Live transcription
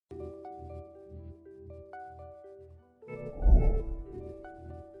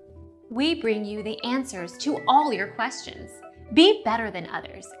We bring you the answers to all your questions. Be better than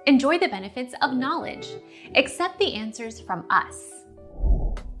others. Enjoy the benefits of knowledge. Accept the answers from us.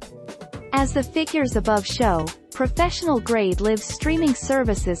 As the figures above show, professional-grade live streaming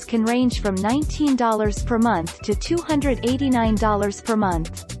services can range from $19 per month to $289 per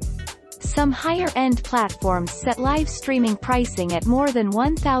month. Some higher-end platforms set live streaming pricing at more than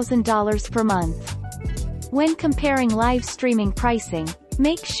 $1,000 per month. When comparing live streaming pricing,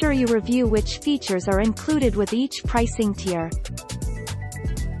 make sure you review which features are included with each pricing tier.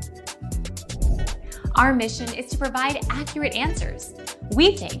 Our mission is to provide accurate answers.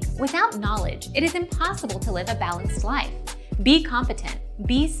 We think without knowledge, it is impossible to live a balanced life. Be competent,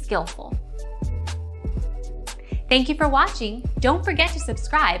 be skillful. Thank you for watching. Don't forget to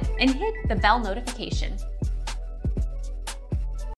subscribe and hit the bell notification.